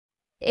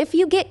If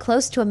you get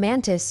close to a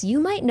mantis, you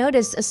might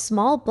notice a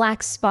small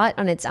black spot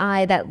on its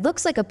eye that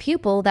looks like a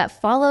pupil that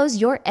follows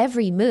your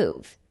every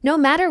move. No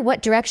matter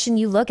what direction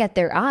you look at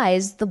their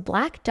eyes, the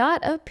black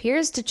dot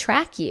appears to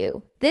track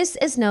you. This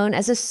is known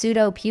as a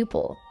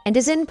pseudo-pupil, and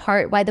is in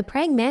part why the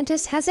praying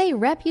mantis has a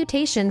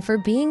reputation for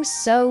being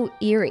so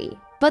eerie.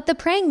 But the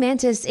praying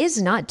mantis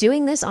is not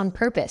doing this on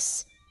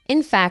purpose.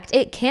 In fact,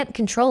 it can't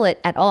control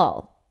it at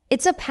all.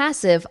 It's a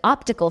passive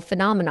optical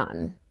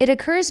phenomenon. It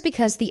occurs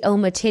because the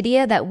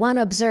ommatidia that one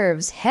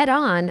observes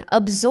head-on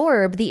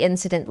absorb the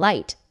incident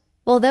light,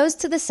 while those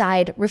to the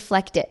side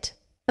reflect it.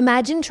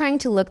 Imagine trying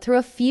to look through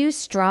a few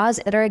straws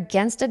that are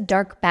against a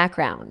dark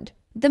background.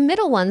 The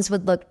middle ones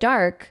would look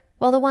dark,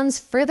 while the ones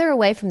further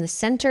away from the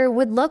center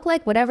would look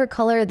like whatever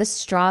color the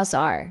straws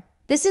are.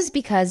 This is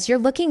because you're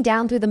looking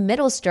down through the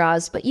middle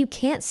straws, but you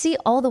can't see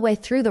all the way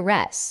through the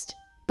rest.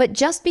 But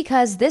just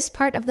because this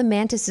part of the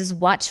mantis's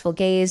watchful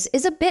gaze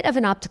is a bit of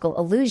an optical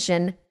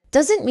illusion,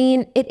 doesn't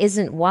mean it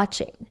isn't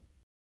watching.